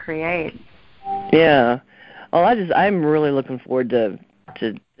generate and create. Yeah. Well, I'm really looking forward to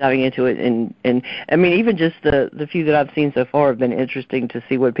diving into it, and I mean, even just the few that I've seen so far have been interesting to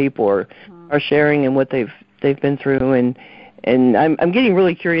see what people are sharing and what they've been through, and I'm getting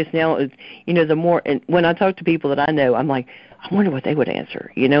really curious now. The more, and when I talk to people that I know, I'm like, I wonder what they would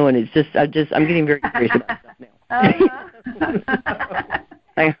answer, and it's just I'm getting very curious about stuff now.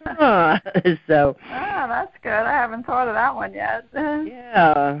 So. Oh, that's good. I haven't thought of that one yet.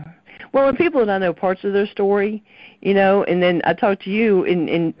 Yeah. Well, and people that I know parts of their story, and then I talk to you,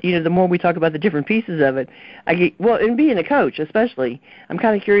 and the more we talk about the different pieces of it, I get, and being a coach especially, I'm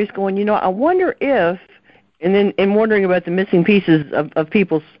kind of curious going, I wonder if, and wondering about the missing pieces of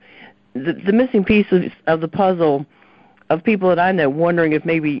people's, the missing pieces of the puzzle of people that I know, wondering if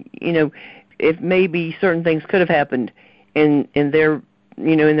maybe, if maybe certain things could have happened in their,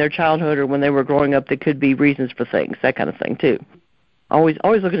 in their childhood or when they were growing up that could be reasons for things, that kind of thing too. Always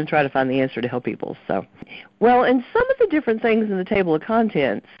looking to try to find the answer to help people. So, well, and some of the different things in the table of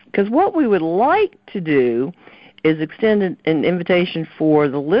contents, because what we would like to do is extend an invitation for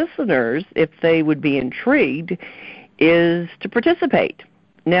the listeners, if they would be intrigued, is to participate.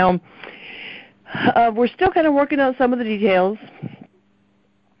 Now, we're still kind of working on some of the details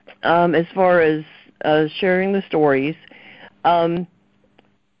as far as sharing the stories.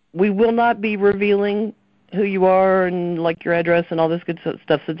 We will not be revealing who you are and like your address and all this good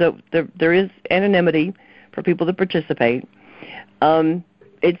stuff. So there is anonymity for people to participate.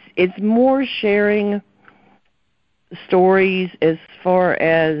 It's more sharing stories as far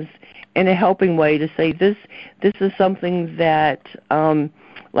as in a helping way to say this is something that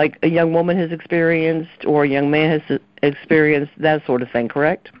like a young woman has experienced or a young man has experienced, that sort of thing,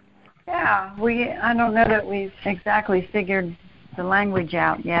 correct? Yeah, I don't know that we've exactly figured the language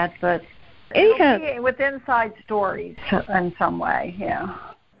out yet, but with inside stories in some way, yeah.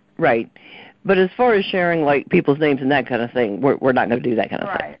 Right. But as far as sharing like people's names and that kind of thing, we're not going to do that kind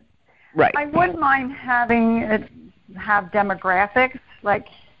of thing. Right. I wouldn't mind having it have demographics, like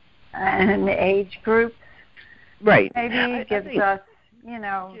and age groups. Right. Maybe gives us,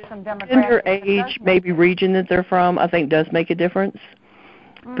 some demographics. Gender, age, maybe region that they're from, I think does make a difference.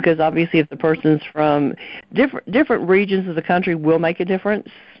 Because obviously if the person's from different regions of the country will make a difference,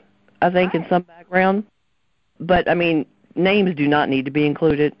 I think, in some background. But, I mean, names do not need to be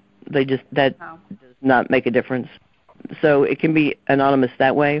included. That does not make a difference. So it can be anonymous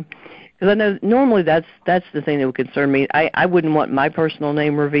that way. Because I know normally that's the thing that would concern me. I wouldn't want my personal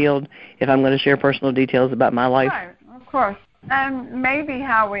name revealed if I'm going to share personal details about my life. Right, of course. And maybe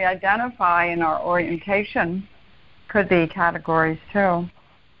how we identify in our orientation could be categories, too.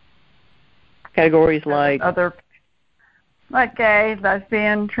 Categories like gay,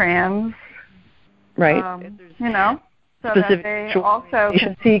 lesbian, trans. Right. So that they also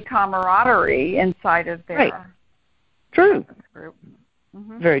can see camaraderie inside of their True. group.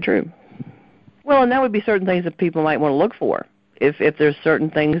 Very true. Well, and that would be certain things that people might want to look for. If there's certain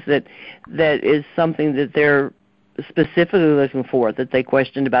things that is something that they're specifically looking for, that they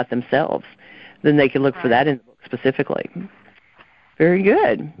questioned about themselves, then they can look for that in the book specifically. Very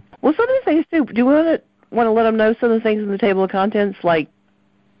good. Well, some of the things, too, do you want to let them know some of the things in the table of contents, like,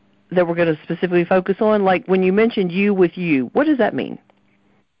 that we're going to specifically focus on? Like, when you mentioned you with you, what does that mean?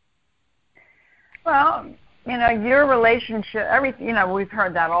 Well, your relationship, we've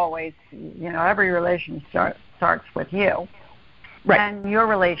heard that always, every relationship starts with you. Right. And your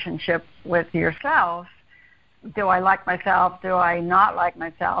relationship with yourself, do I like myself? Do I not like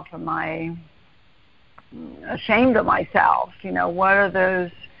myself? Am I ashamed of myself? What are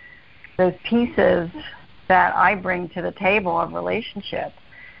those pieces that I bring to the table of relationship?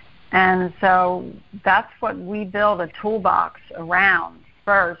 And so that's what we build a toolbox around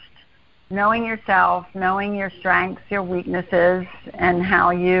first. Knowing yourself, knowing your strengths, your weaknesses, and how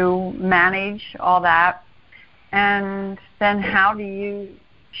you manage all that. And then how do you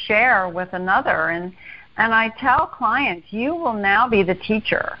share with another? And I tell clients, you will now be the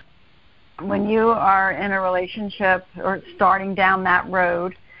teacher. When you are in a relationship or starting down that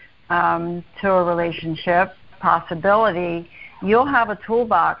road to a relationship possibility, you'll have a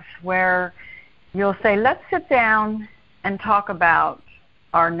toolbox where you'll say, let's sit down and talk about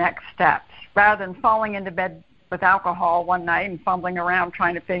our next steps, rather than falling into bed with alcohol one night and fumbling around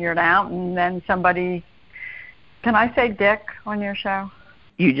trying to figure it out, and then somebody, can I say dick on your show?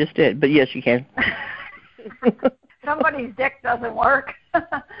 You just did, but yes, you can. Somebody's dick doesn't work.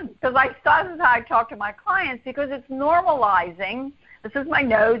 Because this is how I talk to my clients, because it's normalizing. This is my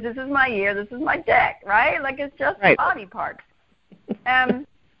nose, this is my ear, this is my dick, right? Like, it's just body parts. And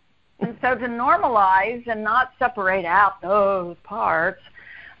so to normalize and not separate out those parts,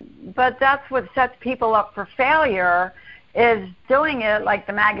 but that's what sets people up for failure, is doing it like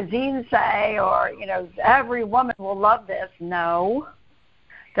the magazines say, or, every woman will love this. No.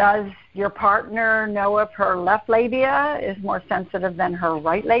 Does your partner know if her left labia is more sensitive than her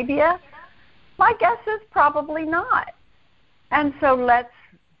right labia? My guess is probably not. And so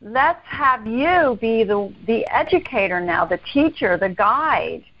let's have you be the educator now, the teacher, the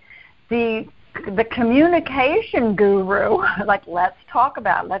guide, the communication guru. Like, let's talk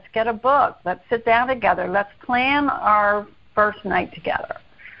about it. Let's get a book. Let's sit down together. Let's plan our first night together.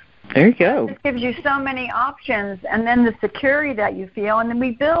 There you go. It gives you so many options, and then the security that you feel, and then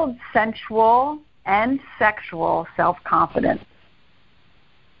we build sensual and sexual self-confidence.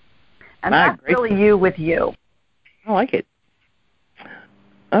 And that's really you with you. I like it.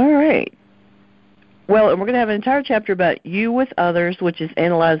 All right. Well, and we're going to have an entire chapter about you with others, which is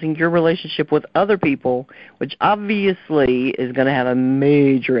analyzing your relationship with other people, which obviously is going to have a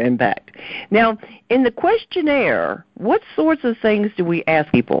major impact. Now, in the questionnaire, what sorts of things do we ask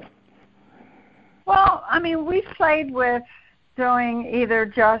people? Well, we've played with doing either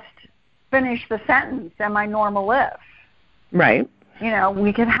just finish the sentence, am I normal if? Right.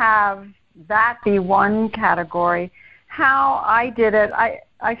 We could have that be one category. How I did it,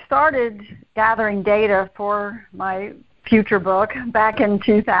 I started gathering data for my future book back in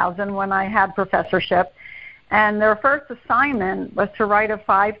 2000 when I had professorship. And their first assignment was to write a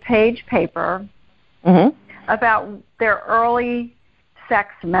 5-page paper about their early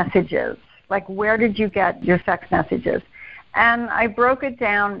sex messages. Like, where did you get your sex messages? And I broke it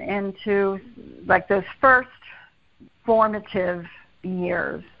down into, like, those first formative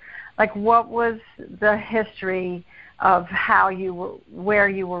years. Like, what was the history of how you were, where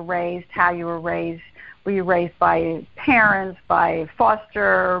you were raised, how you were raised? Were you raised by parents, by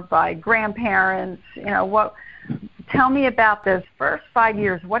foster, by grandparents? What? Tell me about those first 5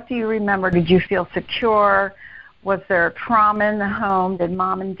 years. What do you remember? Did you feel secure? Was there trauma in the home? Did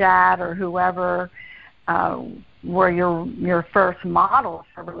mom and dad or whoever were your first models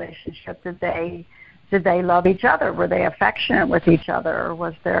for relationship? Did they love each other? Were they affectionate with each other? Or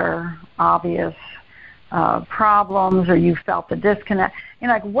was there obvious problems, or you felt the disconnect?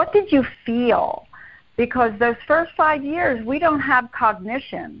 Like, what did you feel? Because those first 5 years, we don't have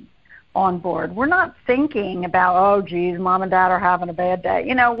cognition on board. We're not thinking about, oh, geez, mom and dad are having a bad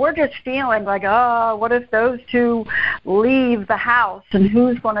day. We're just feeling like, oh, what if those two leave the house, and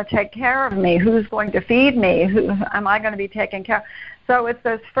who's going to take care of me? Who's going to feed me? Who am I going to be taking care of? So it's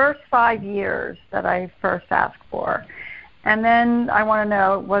those first 5 years that I first asked for. And then I want to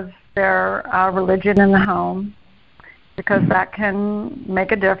know, was there religion in the home? Because that can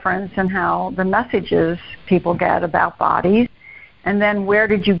make a difference in how the messages people get about bodies. And then where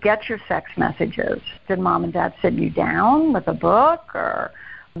did you get your sex messages? Did mom and dad sit you down with a book, or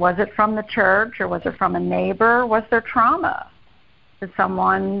was it from the church, or was it from a neighbor? Was there trauma? Did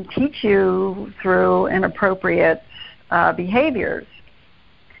someone teach you through inappropriate behaviors?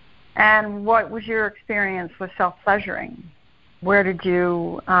 And what was your experience with self-pleasuring? Where did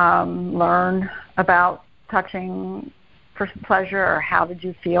you learn about touching for pleasure, or how did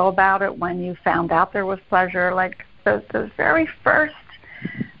you feel about it when you found out there was pleasure? Like those very first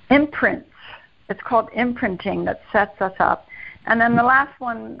imprints. It's called imprinting that sets us up. And then the last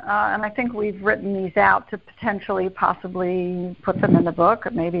one, and I think we've written these out to potentially possibly put them in the book,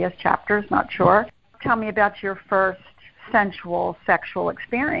 or maybe as chapters, not sure. Tell me about your first sensual sexual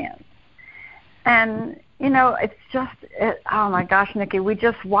experience. And, it's just, oh my gosh, Nikki, we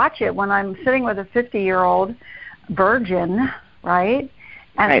just watch it when I'm sitting with a 50-year-old virgin, right?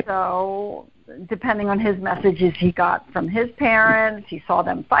 And right. So depending on his messages he got from his parents, he saw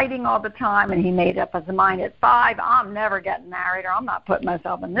them fighting all the time, and he made up his mind at 5, I'm never getting married, or I'm not putting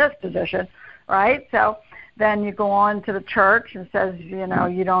myself in this position, right? So then you go on to the church and says,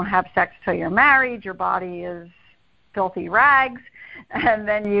 you don't have sex till you're married, your body is filthy rags. And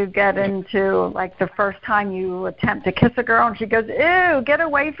then you get into, like, the first time you attempt to kiss a girl, and she goes, ew, get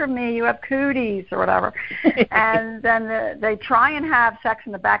away from me, you have cooties, or whatever. And then they try and have sex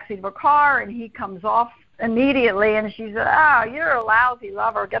in the backseat of a car, and he comes off immediately, and she says, oh, you're a lousy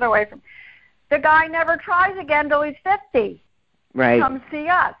lover, get away from me. The guy never tries again till he's 50. Right. Come see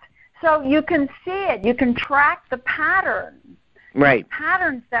us. So you can see it. You can track the patterns. Right. The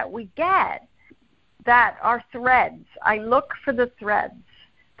patterns that we get that are threads. I look for the threads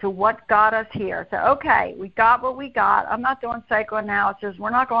to what got us here. So, okay, we got what we got. I'm not doing psychoanalysis. We're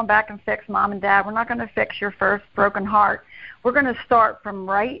not going back and fix mom and dad. We're not going to fix your first broken heart. We're going to start from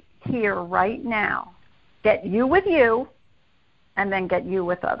right here, right now. Get you with you, and then get you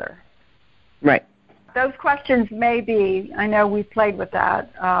with other. Right. Those questions may be, I know we've played with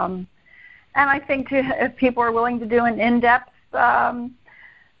that. And I think if people are willing to do an in-depth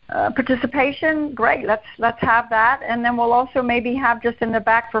participation, great, let's have that. And then we'll also maybe have just in the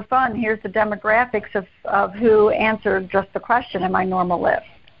back for fun, here's the demographics of who answered just the question in my normal list.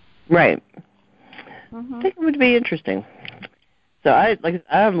 Right. Mm-hmm. I think it would be interesting. So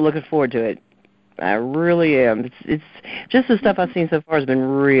I'm looking forward to it. I really am. It's just the stuff I've seen so far has been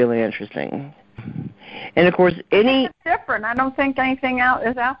really interesting. And of course, it's different. I don't think anything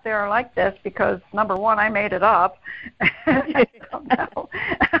is out there like this because, number one, I made it up. I don't know.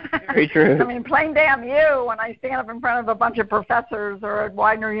 Very true. I mean, plain damn you, when I stand up in front of a bunch of professors or at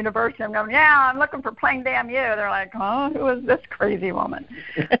Widener University, I'm going, yeah, I'm looking for plain damn you. They're like, huh, who is this crazy woman?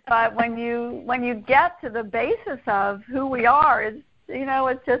 But when you get to the basis of who we are, it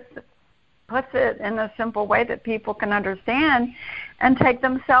just puts it in a simple way that people can understand and take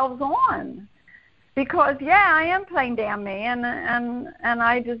themselves on. Because, yeah, I am plain damn me, and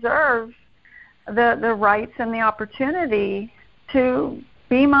I deserve the rights and the opportunity to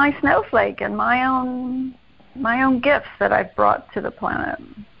be my snowflake and my own gifts that I've brought to the planet.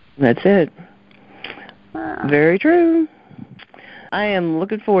 That's it. Very true. I am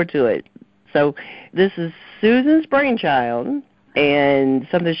looking forward to it. So this is Susan's brainchild and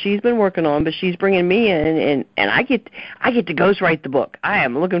something she's been working on, but she's bringing me in, and I get to ghostwrite the book. I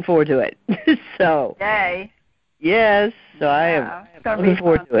am looking forward to it. So yay. Yes, so yeah, I am looking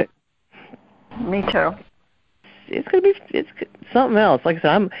forward to it. Me too. It's something else. Like I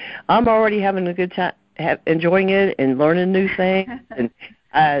said, I'm already having a good time, enjoying it and learning new things. And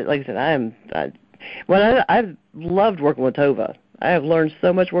like I said, I've loved working with Tova. I have learned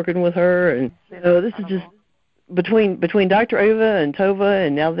so much working with her, and this is just between Dr. Ova and Tova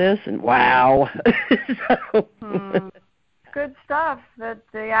and now this, and wow. Good stuff that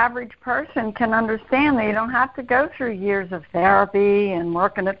the average person can understand, that you don't have to go through years of therapy and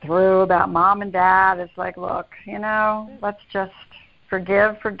working it through about mom and dad. It's like, look, let's just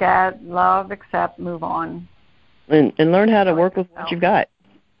forgive, forget, love, accept, move on. and learn how to work with what you've got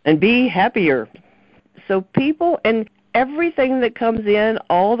and be happier. So people, and everything that comes in,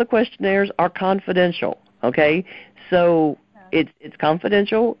 all the questionnaires are confidential, okay? So it's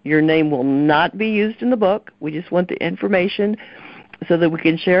confidential. Your name will not be used in the book. We just want the information so that we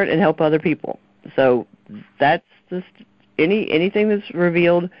can share it and help other people. So that's just anything that's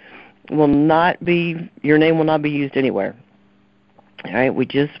revealed will not be, your name will not be used anywhere. All right,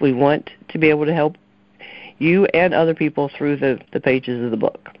 we want to be able to help you and other people through the pages of the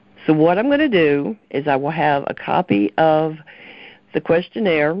book. So what I'm going to do is I will have a copy of the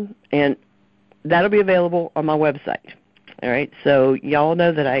questionnaire, and that'll be available on my website. All right, so y'all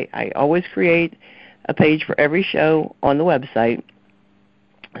know that I always create a page for every show on the website.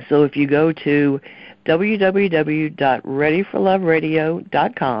 So if you go to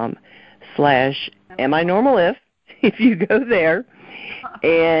www.readyforloveradio.com/aminormalif, if you go there,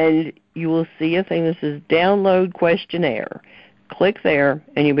 and you will see a thing that says download questionnaire. Click there,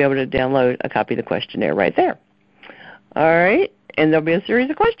 and you'll be able to download a copy of the questionnaire right there. All right, and there'll be a series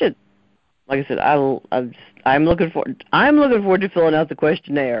of questions. Like I said, I'm looking forward to filling out the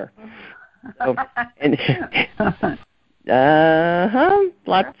questionnaire. So, and,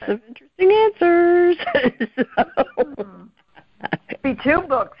 lots of interesting answers. Be 2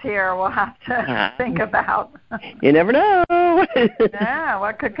 books here we'll have to think about. You never know. Yeah,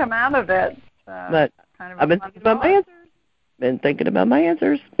 what could come out of it. But kind of I've been thinking about my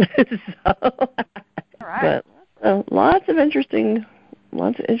answers. So, all right. But lots of interesting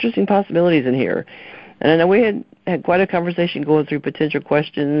possibilities in here. And I know we had quite a conversation going through potential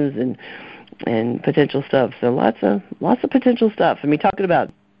questions and potential stuff. So lots of potential stuff. I mean, talking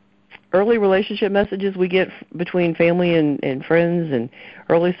about early relationship messages we get between family and friends, and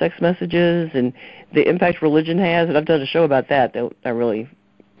early sex messages, and the impact religion has. And I've done a show about that.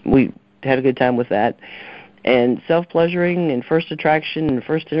 We had a good time with that. And self-pleasuring and first attraction and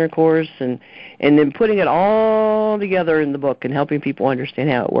first intercourse, and then putting it all together in the book and helping people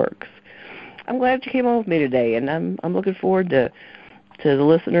understand how it works. I'm glad you came on with me today, and I'm looking forward to the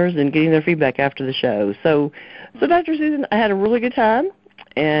listeners and getting their feedback after the show. So Dr. Susan, I had a really good time,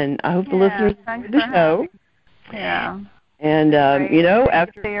 and I hope the listeners enjoyed the show. Yeah. And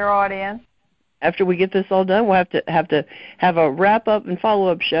after your audience, after we get this all done, we'll have to have a wrap up and follow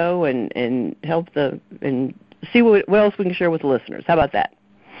up show and help and see what else we can share with the listeners. How about that?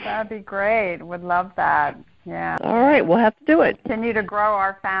 That'd be great. Would love that. Yeah. All right, we'll have to do it. Continue to grow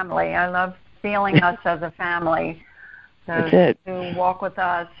our family. I love feeling us as a family. Those who walk with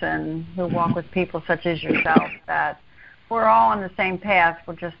us and who walk with people such as yourself, that we're all on the same path.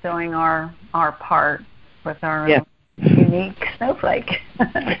 We're just doing our part with our unique snowflake.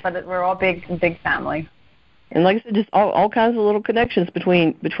 But we're all big family. And like I said, just all kinds of little connections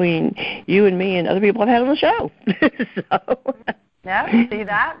between you and me and other people I've had on the show. So. Yeah, see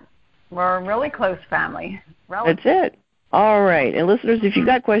that? We're a really close family. That's it. All right. And listeners, if you've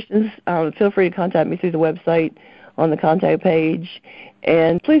got questions, feel free to contact me through the website on the contact page.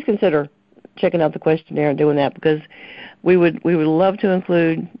 And please consider checking out the questionnaire and doing that, because we would love to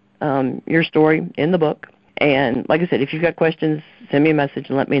include your story in the book. And like I said, if you've got questions, send me a message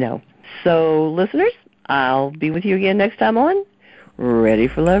and let me know. So listeners, I'll be with you again next time on Ready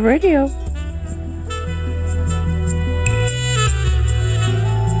for Love Radio.